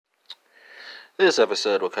This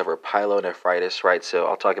episode will cover pyelonephritis, right? So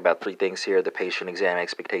I'll talk about three things here: the patient exam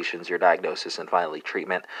expectations, your diagnosis, and finally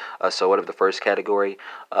treatment. So what of the first category?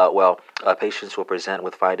 Patients will present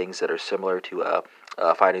with findings that are similar to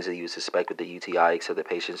findings that you suspect with the UTI, except the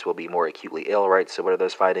patients will be more acutely ill, right? So what are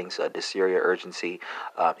those findings? Dysuria, urgency,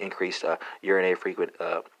 increased urinary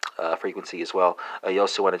frequency as well. You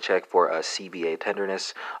also want to check for CBA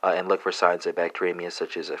tenderness and look for signs of bacteremia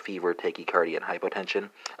such as fever, tachycardia, and hypotension.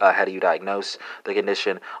 How do you diagnose the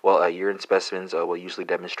condition? Urine specimens will usually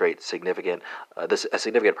demonstrate a significant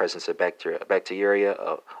presence of bacteria,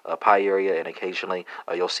 pyuria, and occasionally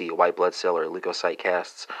you'll see white blood cell or leukocyte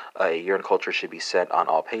casts. A urine culture should be sent on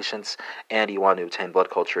all patients, and you want to obtain blood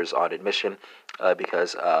cultures on admission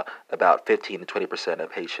because about 15 to 20%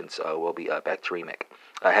 of patients will be bacteremic.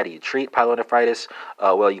 How do you treat pyelonephritis?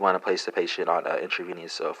 You want to place the patient on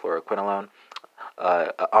intravenous fluoroquinolone.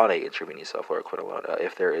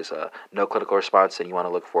 If there is no clinical response, then you want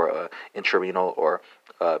to look for intrarenal or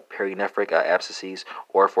perinephric abscesses,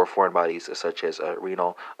 or for foreign bodies such as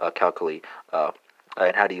renal calculi.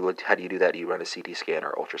 And how do you do that? You run a CT scan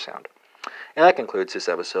or ultrasound. And that concludes this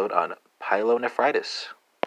episode on pyelonephritis.